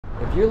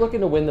If you're looking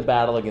to win the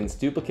battle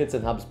against duplicates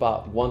in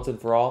HubSpot once and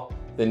for all,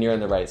 then you're in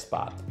the right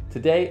spot.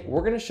 Today,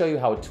 we're going to show you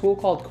how a tool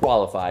called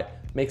Koalify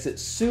makes it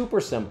super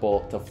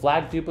simple to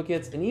flag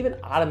duplicates and even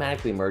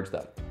automatically merge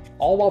them,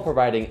 all while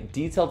providing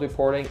detailed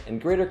reporting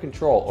and greater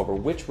control over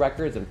which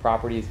records and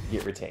properties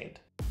get retained.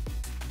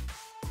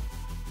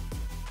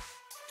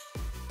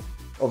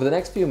 Over the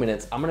next few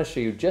minutes, I'm going to show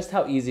you just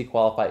how easy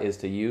Koalify is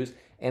to use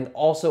and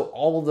also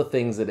all of the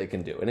things that it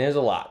can do. And there's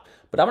a lot.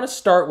 But I'm going to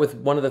start with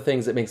one of the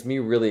things that makes me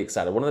really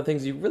excited. One of the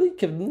things you really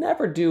could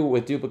never do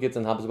with duplicates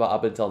in HubSpot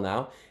up until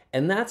now,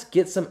 and that's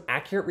get some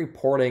accurate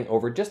reporting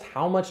over just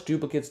how much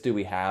duplicates do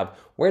we have,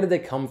 where did they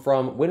come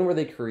from, when were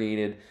they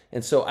created.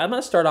 And so I'm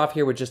going to start off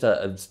here with just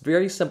a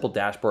very simple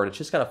dashboard. It's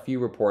just got a few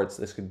reports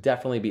this could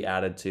definitely be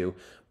added to.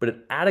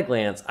 But at a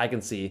glance, I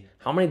can see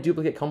how many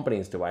duplicate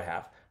companies do I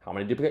have? How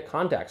many duplicate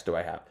contacts do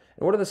I have?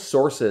 And what are the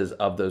sources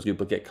of those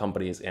duplicate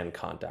companies and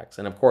contacts?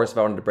 And of course, if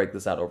I wanted to break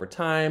this out over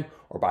time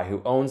or by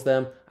who owns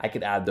them, I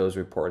could add those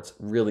reports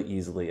really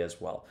easily as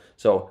well.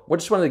 So I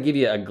just wanted to give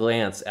you a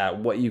glance at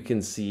what you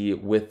can see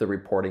with the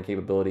reporting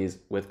capabilities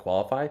with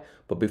Koalify.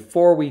 But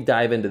before we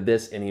dive into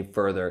this any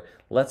further,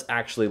 let's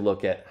actually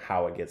look at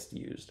how it gets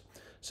used.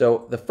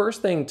 So the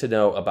first thing to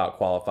know about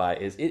Koalify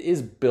is it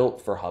is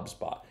built for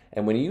HubSpot.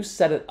 And when you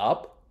set it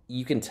up,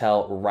 you can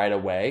tell right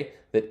away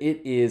that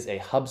it is a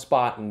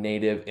HubSpot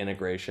native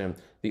integration.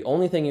 The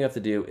only thing you have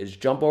to do is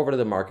jump over to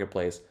the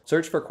marketplace,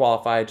 search for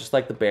Koalify, just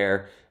like the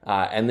bear,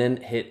 and then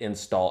hit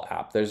install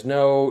app. There's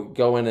no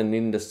going and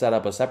needing to set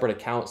up a separate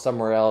account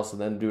somewhere else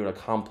and then doing a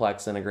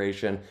complex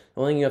integration.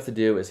 The only thing you have to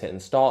do is hit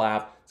install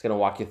app. It's gonna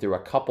walk you through a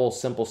couple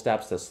simple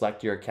steps to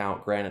select your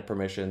account, grant it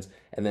permissions,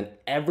 and then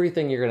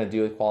everything you're gonna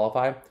do with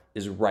Koalify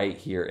is right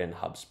here in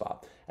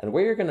HubSpot. And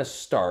where you're gonna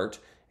start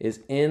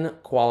is in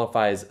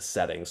Koalify's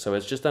settings. So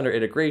it's just under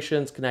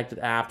integrations, connected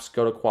apps,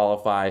 go to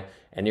Koalify,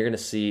 and you're gonna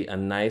see a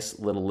nice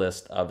little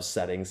list of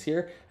settings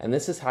here. And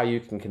this is how you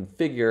can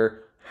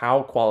configure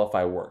how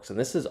Koalify works. And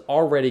this is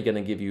already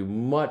gonna give you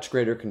much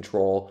greater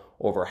control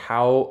over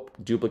how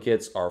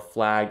duplicates are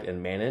flagged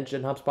and managed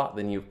in HubSpot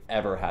than you've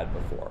ever had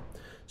before.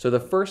 So the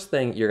first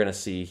thing you're gonna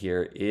see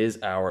here is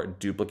our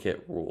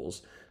duplicate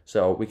rules.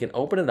 So we can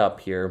open it up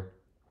here.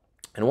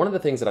 And one of the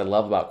things that I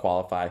love about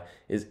Koalify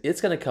is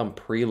it's going to come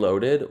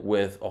preloaded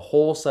with a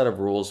whole set of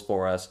rules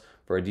for us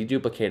for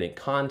deduplicating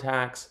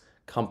contacts,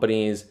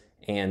 companies,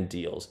 and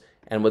deals.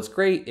 And what's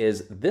great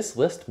is this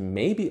list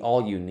may be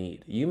all you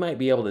need. You might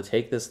be able to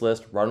take this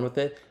list, run with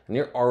it, and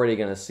you're already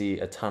going to see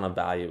a ton of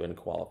value in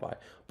Koalify.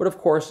 But of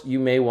course, you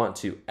may want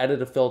to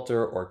edit a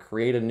filter or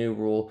create a new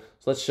rule.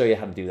 So let's show you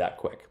how to do that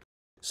quick.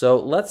 So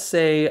let's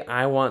say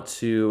I want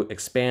to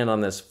expand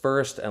on this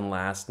first and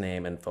last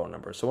name and phone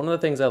number. So one of the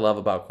things I love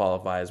about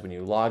Koalify is when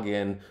you log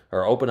in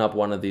or open up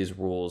one of these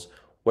rules,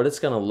 what it's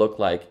going to look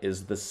like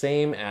is the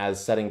same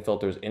as setting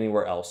filters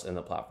anywhere else in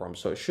the platform.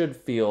 So it should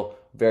feel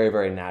very,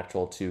 very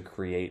natural to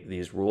create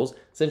these rules.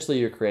 Essentially,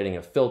 you're creating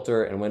a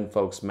filter, and when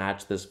folks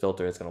match this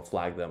filter, it's going to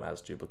flag them as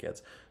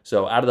duplicates.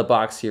 So out of the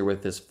box here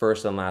with this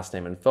first and last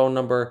name and phone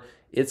number,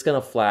 it's going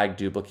to flag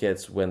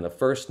duplicates when the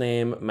first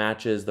name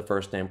matches the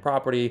first name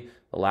property,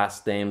 the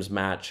last names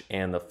match,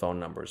 and the phone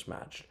numbers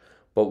match.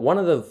 But one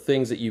of the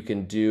things that you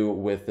can do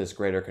with this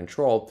greater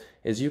control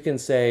is you can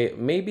say,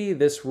 maybe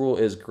this rule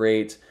is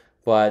great,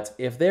 but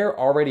if they're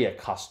already a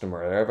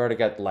customer, they've already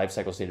got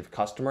lifecycle state of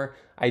customer,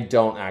 I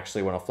don't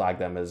actually want to flag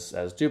them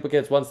as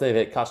duplicates. Once they've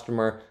hit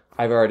customer,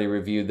 I've already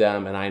reviewed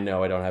them and I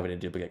know I don't have any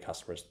duplicate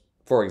customers,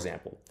 for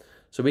example.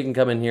 So we can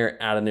come in here,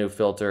 add a new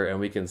filter, and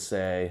we can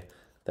say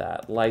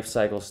that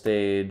lifecycle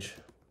stage,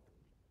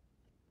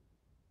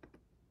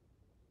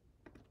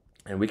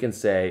 and we can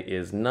say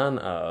is none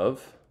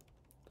of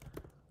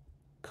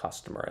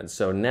customer. And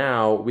so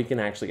now we can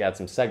actually add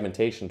some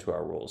segmentation to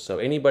our rules. So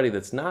anybody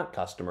that's not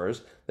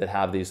customers that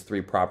have these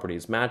three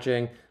properties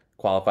matching,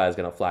 Koalify is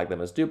going to flag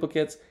them as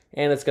duplicates,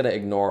 and it's going to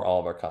ignore all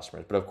of our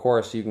customers. But of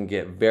course, you can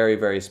get very,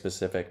 very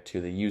specific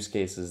to the use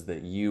cases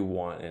that you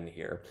want in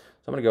here. So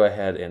I'm going to go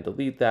ahead and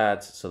delete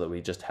that so that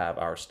we just have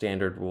our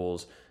standard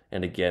rules.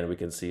 And again, we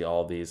can see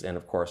all these. And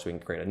of course, we can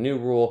create a new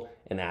rule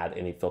and add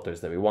any filters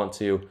that we want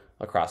to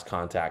across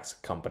contacts,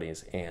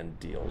 companies, and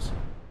deals.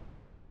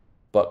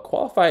 But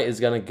Koalify is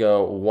going to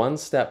go one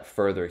step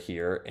further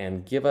here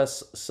and give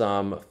us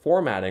some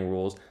formatting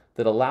rules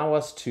that allow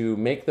us to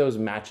make those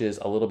matches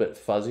a little bit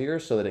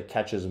fuzzier so that it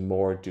catches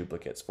more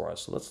duplicates for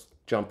us. So let's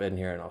jump in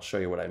here and I'll show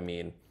you what I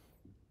mean.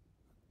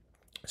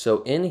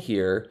 So in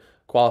here,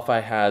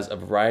 Koalify has a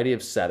variety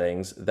of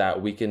settings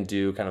that we can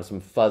do kind of some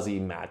fuzzy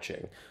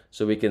matching.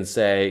 So we can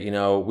say, you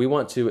know, we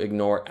want to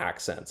ignore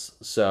accents.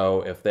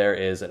 So if there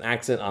is an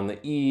accent on the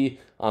E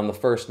on the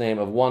first name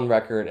of one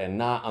record and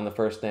not on the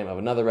first name of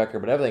another record,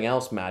 but everything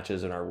else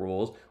matches in our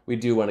rules, we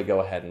do want to go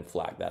ahead and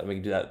flag that. And we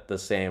can do that the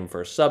same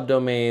for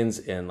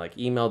subdomains in like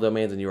email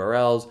domains and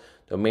URLs,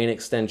 domain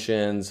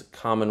extensions,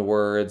 common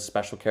words,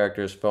 special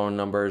characters, phone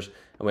numbers,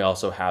 and we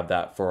also have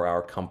that for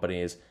our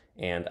companies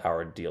and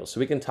our deals. So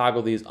we can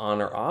toggle these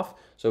on or off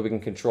so we can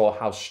control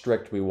how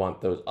strict we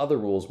want those other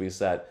rules we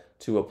set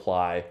to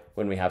apply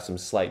when we have some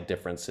slight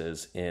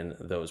differences in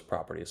those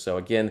properties. So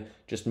again,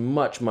 just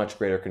much, much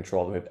greater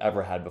control than we've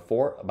ever had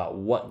before about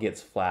what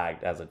gets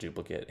flagged as a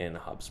duplicate in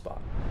HubSpot.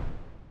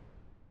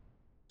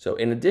 So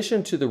in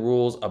addition to the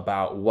rules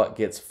about what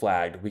gets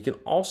flagged, we can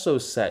also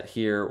set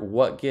here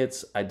what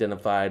gets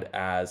identified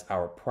as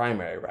our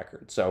primary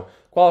record. So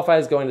Koalify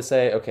is going to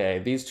say, okay,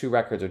 these two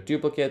records are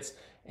duplicates,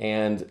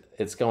 and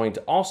it's going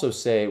to also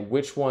say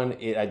which one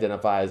it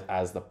identifies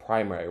as the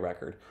primary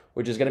record,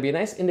 which is going to be a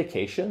nice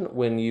indication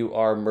when you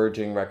are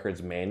merging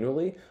records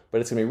manually,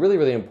 but it's going to be really,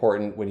 really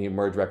important when you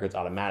merge records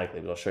automatically,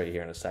 which I'll show you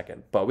here in a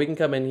second. But we can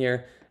come in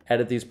here,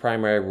 edit these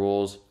primary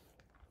rules.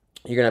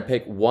 You're going to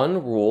pick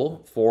one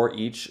rule for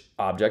each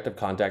object of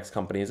contacts,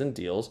 companies, and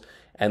deals.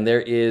 And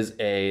there is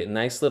a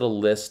nice little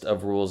list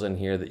of rules in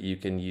here that you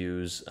can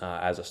use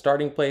as a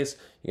starting place.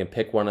 You can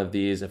pick one of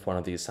these if one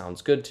of these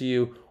sounds good to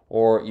you,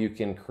 or you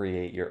can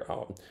create your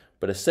own.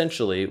 But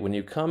essentially, when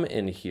you come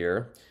in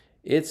here,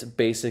 it's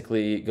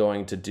basically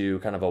going to do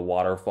kind of a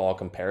waterfall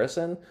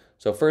comparison.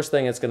 So first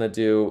thing it's going to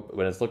do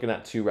when it's looking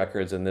at two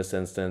records in this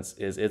instance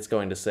is it's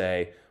going to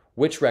say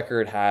which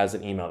record has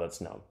an email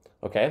that's known.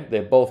 Okay, they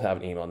both have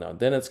an email known.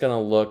 Then it's going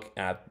to look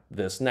at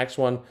this next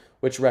one,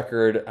 which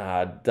record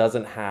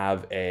doesn't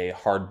have a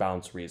hard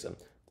bounce reason.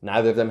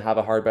 Neither of them have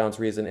a hard bounce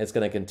reason. It's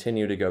going to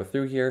continue to go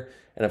through here.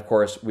 And of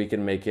course, we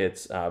can make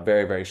it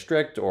very, very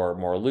strict or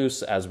more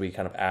loose as we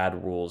kind of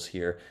add rules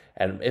here.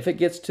 And if it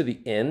gets to the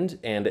end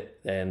and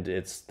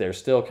they're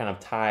still kind of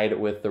tied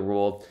with the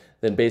rule,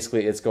 then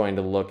basically it's going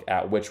to look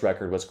at which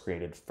record was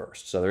created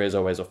first. So there is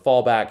always a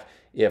fallback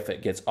if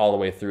it gets all the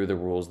way through the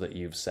rules that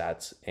you've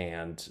set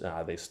and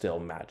they still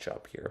match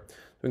up here.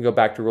 We can go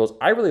back to rules.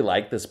 I really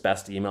like this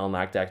best email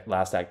and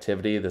last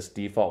activity, this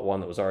default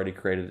one that was already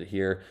created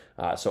here.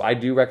 So I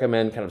do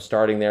recommend kind of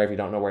starting there if you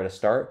don't know where to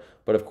start.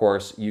 But of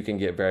course, you can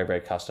get very,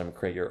 very custom,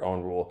 create your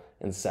own rule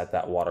and set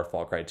that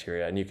waterfall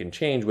criteria. And you can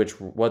change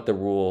what the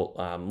rule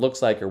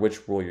looks like or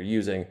which rule you're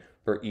using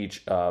for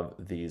each of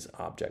these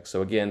objects.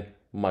 So again,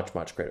 much,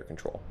 much greater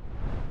control.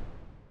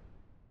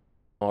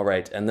 All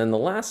right, and then the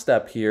last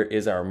step here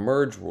is our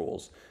merge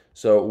rules.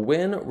 So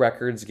when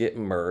records get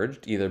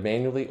merged, either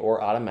manually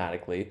or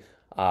automatically,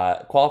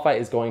 Koalify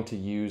is going to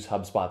use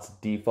HubSpot's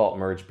default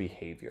merge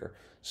behavior.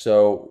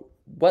 So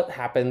what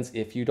happens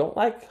if you don't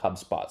like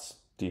HubSpot's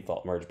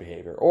default merge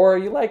behavior, or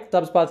you like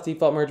HubSpot's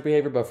default merge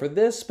behavior, but for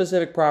this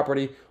specific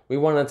property, we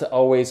wanted to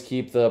always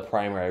keep the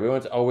primary. We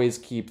want to always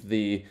keep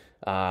the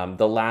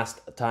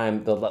last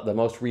time, the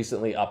most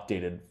recently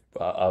updated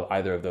of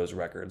either of those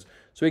records.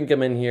 So we can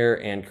come in here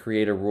and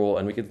create a rule,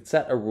 and we can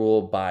set a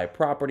rule by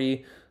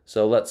property.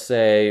 So let's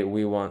say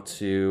we want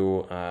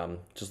to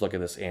just look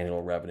at this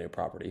annual revenue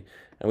property,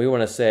 and we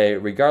want to say,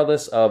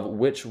 regardless of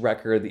which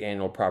record the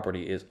annual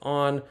property is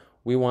on,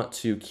 we want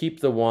to keep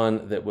the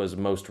one that was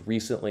most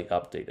recently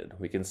updated.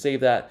 We can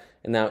save that,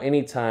 and now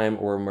anytime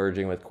we're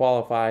merging with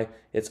Koalify,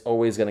 it's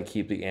always going to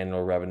keep the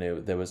annual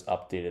revenue that was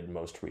updated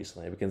most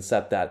recently. We can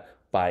set that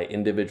by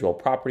individual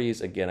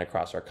properties, again,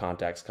 across our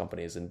contacts,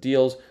 companies, and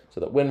deals,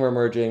 so that when we're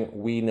merging,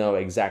 we know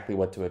exactly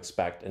what to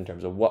expect in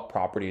terms of what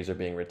properties are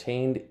being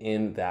retained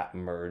in that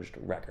merged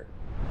record.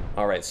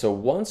 All right, so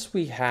once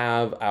we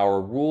have our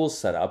rules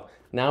set up,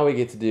 now we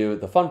get to do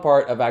the fun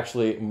part of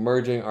actually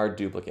merging our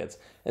duplicates.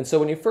 And so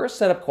when you first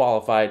set up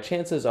Koalify,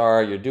 chances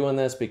are you're doing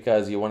this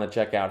because you want to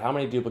check out how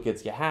many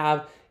duplicates you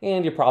have,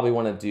 and you probably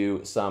want to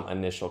do some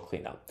initial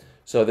cleanup.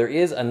 So there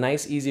is a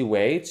nice, easy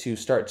way to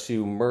start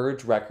to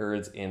merge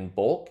records in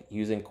bulk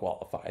using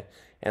Koalify.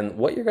 And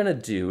what you're going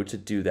to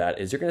do that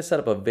is you're going to set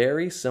up a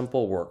very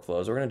simple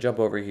workflow. So we're going to jump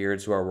over here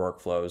to our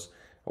workflows.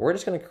 And we're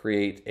just going to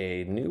create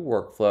a new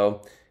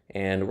workflow,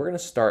 and we're going to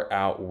start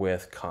out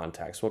with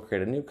contacts. We'll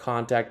create a new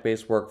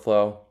contact-based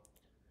workflow.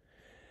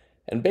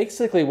 And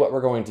basically what we're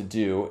going to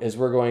do is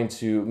we're going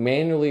to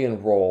manually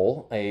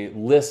enroll a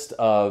list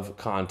of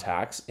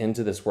contacts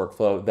into this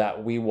workflow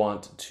that we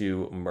want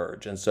to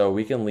merge. And so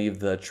we can leave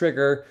the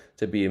trigger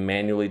to be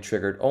manually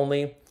triggered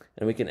only,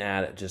 and we can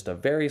add just a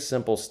very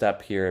simple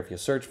step here. If you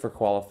search for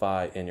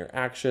Koalify in your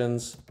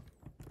actions,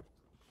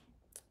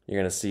 you're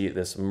going to see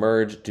this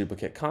merge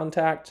duplicate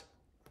contact,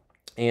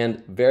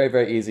 and very,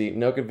 very easy,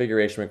 no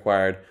configuration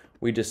required.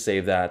 We just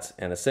save that,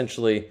 and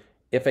essentially,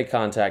 if a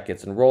contact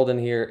gets enrolled in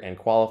here and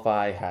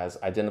Koalify has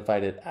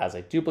identified it as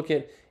a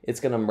duplicate, it's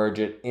going to merge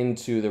it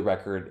into the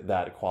record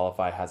that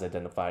Koalify has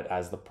identified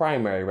as the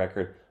primary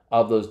record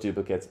of those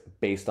duplicates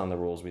based on the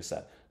rules we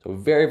set. So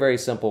very, very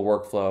simple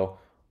workflow.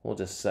 We'll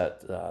just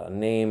set a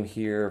name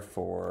here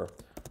for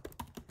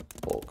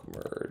bulk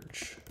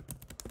merge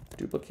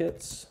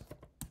duplicates.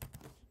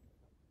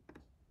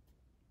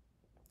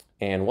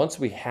 And once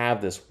we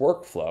have this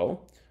workflow,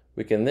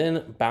 we can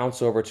then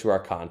bounce over to our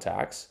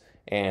contacts,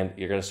 and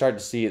you're going to start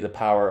to see the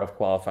power of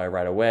Koalify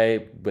right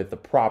away with the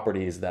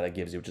properties that it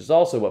gives you, which is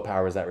also what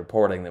powers that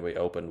reporting that we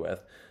opened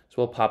with. So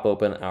we'll pop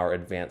open our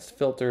advanced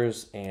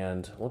filters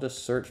and we'll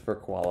just search for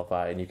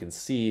Koalify, and you can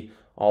see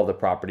all the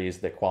properties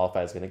that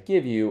Koalify is going to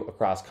give you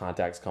across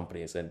contacts,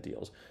 companies, and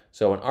deals.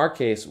 So in our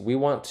case, we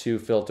want to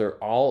filter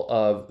all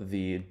of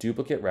the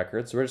duplicate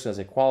records. So we're just going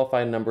to say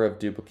qualified number of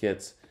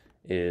duplicates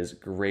is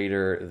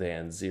greater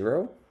than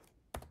 0.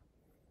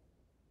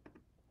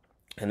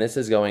 And this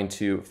is going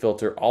to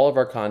filter all of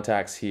our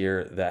contacts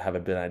here that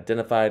have been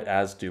identified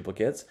as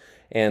duplicates.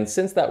 And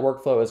since that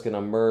workflow is going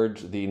to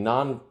merge the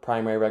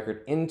non-primary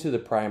record into the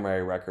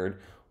primary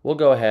record, we'll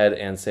go ahead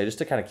and say, just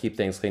to kind of keep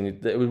things clean,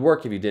 it would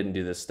work if you didn't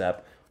do this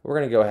step. We're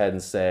going to go ahead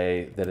and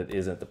say that it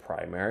isn't the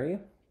primary.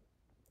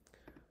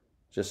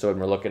 Just so when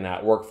we're looking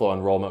at workflow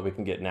enrollment, we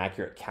can get an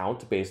accurate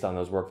count based on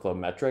those workflow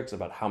metrics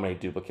about how many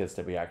duplicates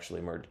did we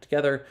actually merge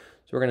together.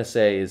 So we're going to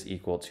say is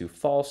equal to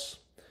false.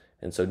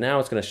 And so now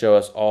it's going to show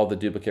us all the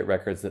duplicate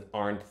records that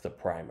aren't the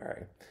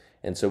primary.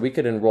 And so we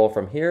could enroll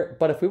from here,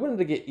 but if we wanted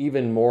to get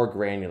even more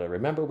granular,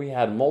 remember we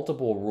had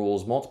multiple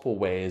rules, multiple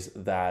ways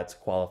that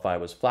Koalify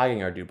was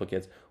flagging our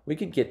duplicates. We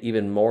could get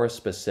even more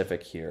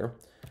specific here.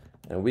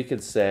 And we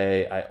could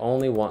say, I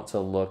only want to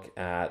look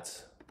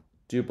at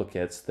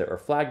duplicates that are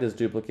flagged as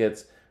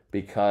duplicates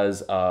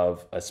because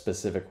of a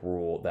specific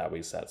rule that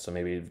we set. So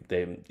maybe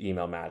they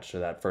email match to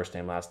that first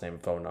name, last name,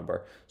 phone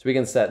number. So we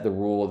can set the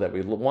rule that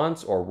we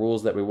want or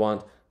rules that we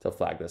want to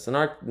flag this.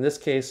 In this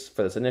case,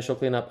 for this initial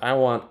cleanup, I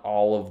want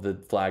all of the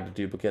flagged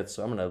duplicates.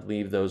 So I'm gonna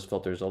leave those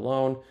filters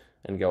alone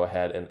and go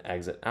ahead and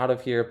exit out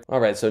of here. All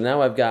right, so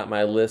now I've got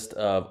my list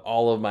of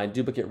all of my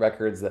duplicate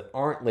records that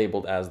aren't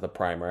labeled as the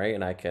primary,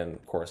 and I can,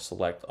 of course,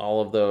 select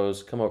all of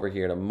those, come over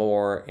here to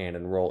more and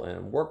enroll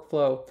in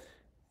workflow.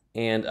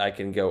 And I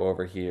can go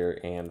over here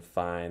and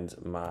find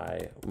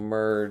my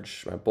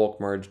merge, my bulk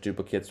merge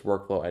duplicates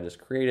workflow I just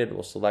created.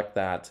 We'll select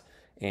that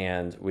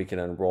and we can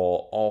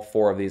enroll all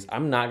 4 of these.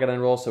 I'm not gonna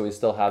enroll, so we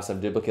still have some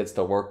duplicates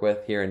to work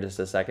with here in just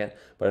a second.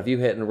 But if you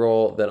hit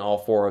enroll, then all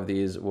 4 of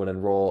these would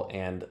enroll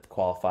and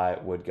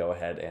Koalify would go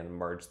ahead and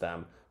merge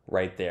them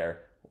right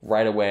there.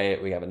 Right away,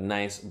 we have a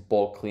nice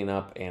bulk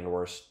cleanup and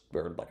we're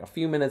like a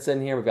few minutes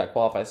in here. We've got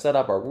Koalify set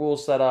up, our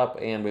rules set up,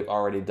 and we've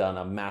already done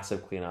a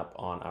massive cleanup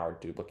on our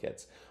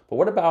duplicates. But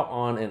what about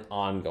on an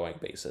ongoing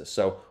basis?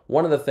 So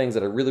one of the things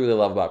that I really, really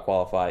love about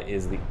Koalify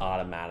is the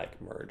automatic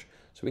merge.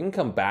 So we can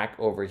come back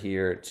over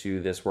here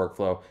to this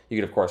workflow. You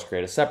could, of course,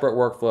 create a separate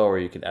workflow or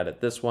you could edit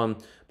this one,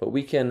 but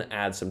we can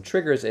add some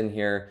triggers in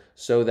here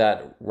so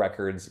that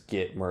records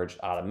get merged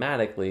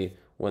automatically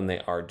when they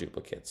are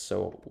duplicates.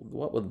 So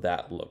what would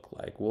that look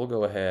like? We'll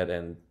go ahead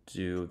and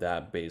do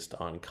that based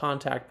on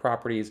contact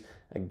properties.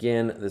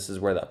 Again, this is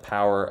where the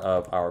power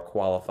of our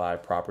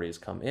Koalify properties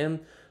come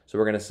in. So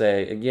we're gonna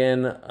say,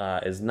 again,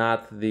 is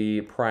not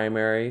the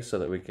primary so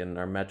that we can,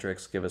 our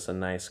metrics give us a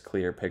nice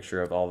clear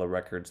picture of all the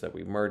records that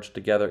we merged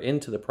together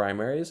into the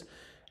primaries.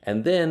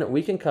 And then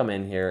we can come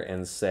in here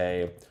and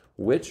say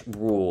which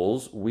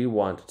rules we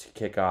want to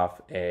kick off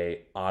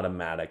a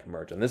automatic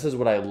merge. And this is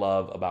what I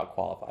love about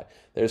Koalify.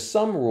 There's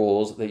some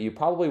rules that you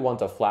probably want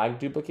to flag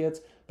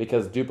duplicates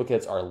because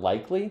duplicates are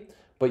likely,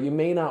 but you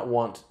may not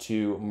want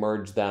to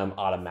merge them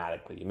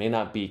automatically. You may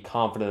not be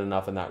confident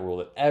enough in that rule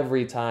that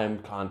every time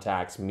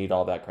contacts meet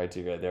all that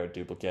criteria, they're a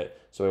duplicate,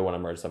 so we want to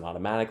merge them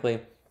automatically.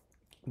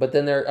 But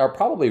then there are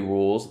probably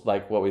rules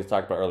like what we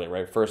talked about earlier,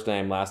 right? First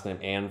name, last name,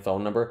 and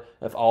phone number.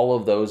 If all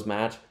of those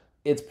match,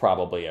 it's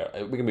probably,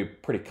 we can be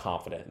pretty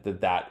confident that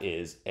that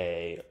is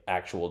a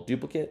actual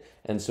duplicate.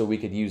 And so we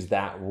could use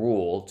that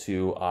rule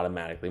to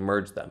automatically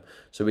merge them.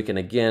 So we can,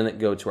 again,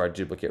 go to our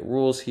duplicate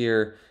rules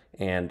here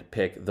and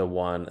pick the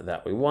one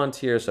that we want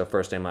here. So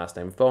first name, last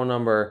name, phone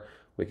number.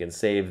 We can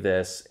save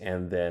this,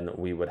 and then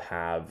we would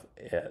have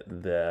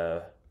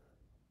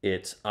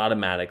it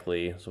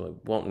automatically, so it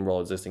won't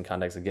enroll existing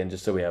contacts again,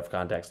 just so we have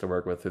contacts to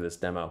work with through this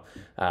demo.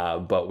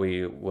 But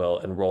we will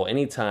enroll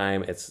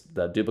anytime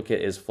the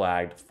duplicate is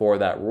flagged for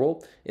that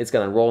rule. It's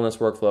gonna enroll in this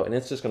workflow, and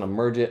it's just gonna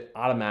merge it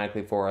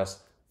automatically for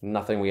us.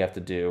 Nothing we have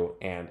to do,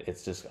 and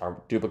it's just,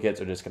 our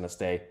duplicates are just gonna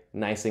stay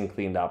nice and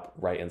cleaned up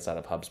right inside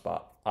of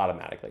HubSpot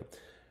automatically.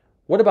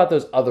 What about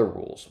those other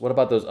rules? What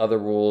about those other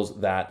rules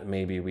that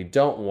maybe we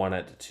don't want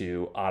it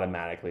to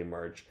automatically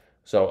merge?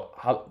 So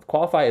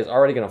Koalify is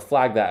already going to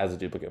flag that as a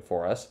duplicate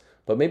for us,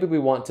 but maybe we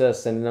want to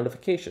send a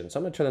notification. So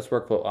I'm going to turn this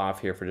workflow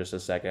off here for just a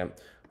second.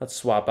 Let's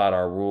swap out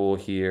our rule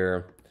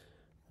here.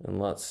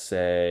 And let's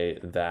say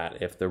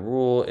that if the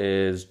rule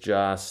is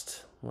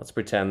just, let's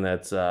pretend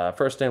that's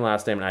first name,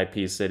 last name, and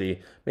IP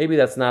city. Maybe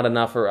that's not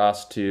enough for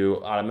us to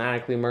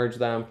automatically merge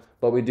them,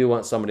 but we do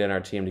want somebody on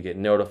our team to get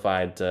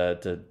notified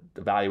to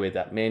evaluate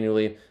that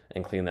manually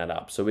and clean that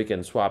up. So we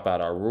can swap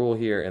out our rule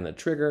here in the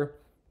trigger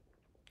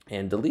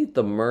and delete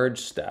the merge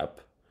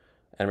step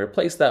and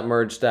replace that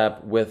merge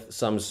step with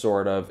some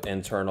sort of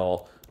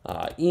internal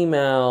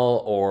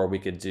email, or we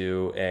could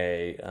do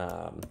a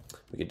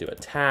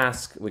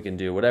task. We can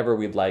do whatever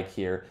we'd like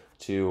here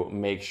to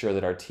make sure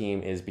that our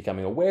team is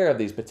becoming aware of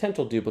these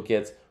potential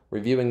duplicates,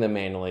 reviewing them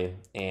manually,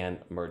 and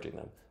merging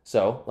them.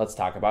 So let's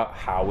talk about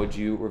how would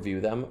you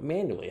review them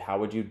manually? How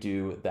would you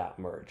do that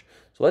merge?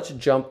 So let's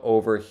jump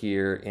over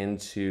here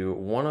into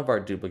one of our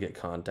duplicate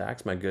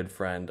contacts, my good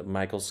friend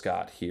Michael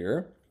Scott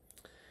here.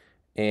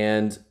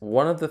 And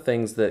one of the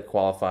things that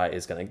Koalify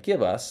is going to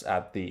give us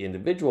at the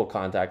individual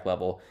contact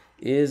level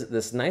is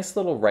this nice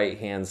little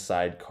right-hand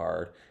side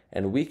card.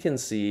 And we can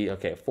see,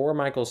 okay, for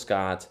Michael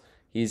Scott,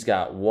 he's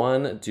got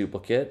one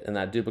duplicate, and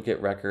that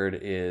duplicate record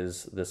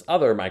is this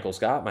other Michael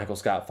Scott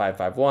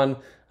 551.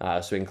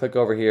 So we can click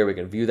over here, we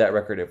can view that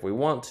record if we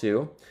want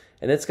to.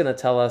 And it's going to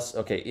tell us,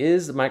 okay,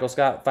 is Michael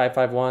Scott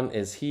 551,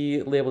 is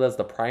he labeled as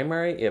the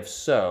primary? If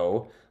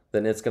so,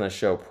 then it's going to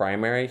show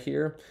primary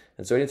here.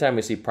 And so anytime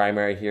we see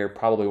primary here,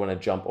 probably want to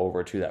jump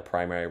over to that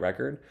primary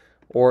record.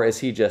 Or is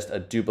he just a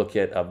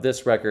duplicate of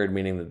this record,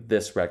 meaning that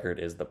this record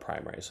is the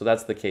primary? So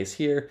that's the case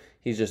here.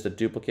 He's just a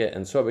duplicate.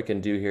 And so what we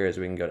can do here is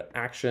we can go to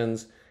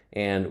actions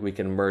and we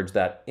can merge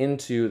that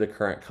into the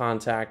current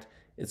contact.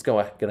 It's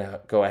going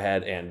to go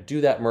ahead and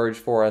do that merge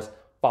for us,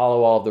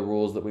 follow all of the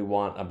rules that we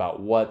want about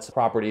what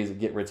properties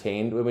get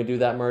retained when we do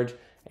that merge.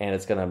 And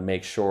it's going to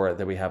make sure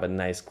that we have a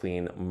nice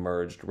clean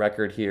merged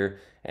record here.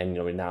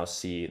 And we now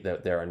see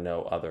that there are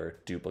no other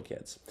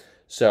duplicates.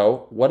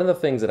 So one of the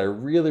things that I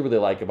really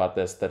like about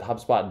this that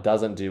HubSpot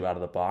doesn't do out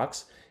of the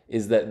box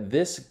is that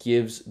this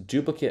gives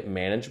duplicate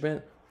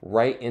management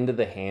right into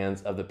the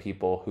hands of the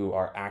people who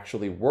are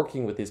actually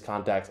working with these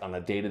contacts on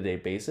a day-to-day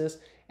basis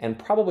and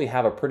probably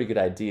have a pretty good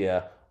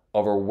idea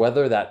over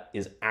whether that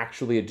is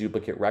actually a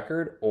duplicate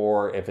record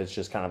or if it's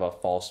just kind of a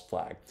false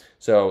flag.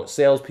 So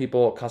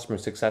salespeople, customer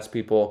success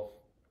people,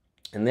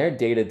 in their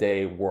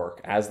day-to-day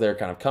work, as they're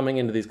kind of coming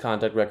into these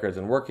contact records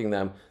and working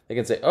them, they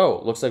can say,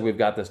 oh, looks like we've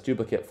got this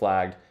duplicate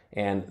flagged,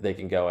 and they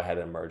can go ahead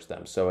and merge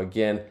them. So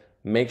again,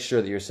 make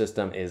sure that your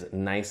system is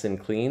nice and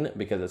clean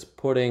because it's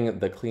putting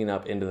the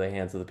cleanup into the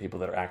hands of the people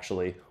that are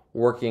actually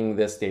working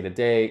this day to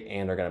day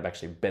and are going to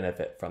actually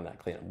benefit from that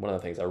cleanup. One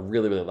of the things I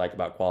really like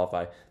about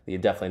Koalify that you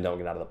definitely don't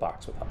get out of the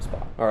box with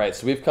HubSpot. All right,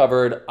 so we've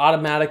covered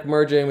automatic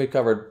merging, we've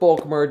covered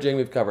bulk merging,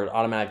 we've covered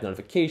automatic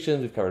notifications,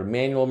 we've covered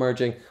manual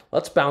merging.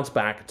 Let's bounce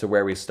back to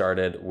where we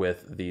started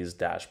with these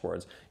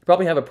dashboards. You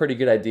probably have a pretty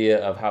good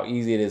idea of how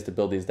easy it is to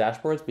build these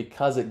dashboards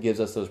because it gives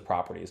us those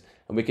properties.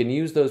 And we can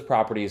use those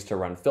properties to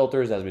run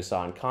filters as we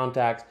saw in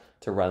contacts,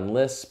 to run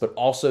lists, but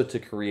also to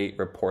create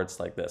reports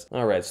like this.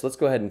 All right, so let's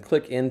go ahead and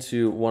click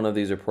into one of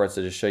these reports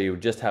to just show you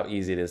just how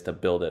easy it is to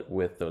build it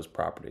with those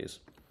properties.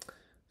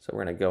 So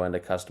we're gonna go into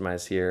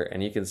customize here,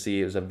 and you can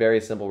see it was a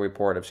very simple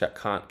report of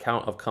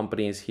count of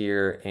companies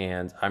here,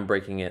 and I'm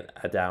breaking it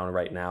down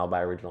right now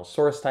by original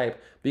source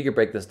type, but you could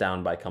break this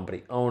down by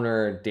company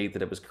owner, date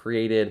that it was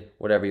created,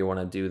 whatever you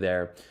wanna do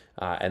there.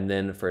 And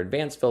then for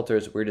advanced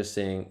filters, we're just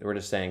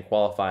saying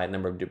qualify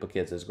number of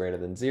duplicates is greater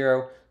than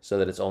 0 so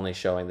that it's only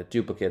showing the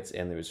duplicates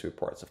in these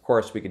reports. Of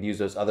course, we could use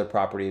those other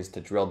properties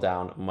to drill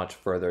down much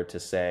further to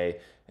say,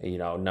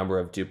 number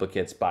of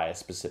duplicates by a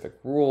specific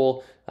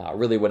rule,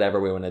 really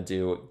whatever we want to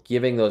do.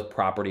 Giving those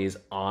properties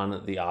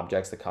on the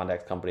objects, the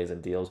contacts, companies,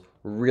 and deals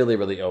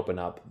really open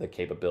up the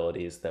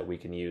capabilities that we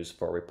can use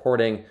for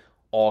reporting,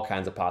 all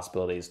kinds of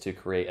possibilities to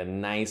create a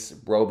nice,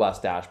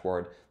 robust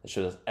dashboard that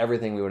shows us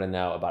everything we want to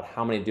know about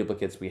how many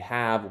duplicates we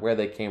have, where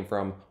they came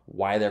from,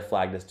 why they're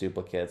flagged as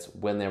duplicates,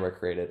 when they were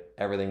created,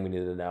 everything we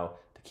need to know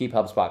to keep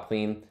HubSpot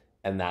clean,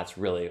 and that's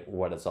really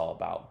what it's all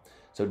about.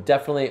 So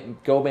definitely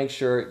go make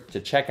sure to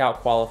check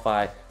out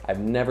Koalify. I've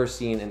never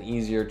seen an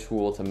easier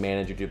tool to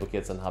manage your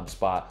duplicates in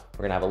HubSpot.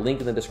 We're gonna have a link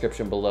in the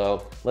description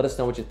below. Let us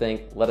know what you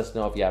think. Let us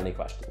know if you have any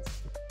questions.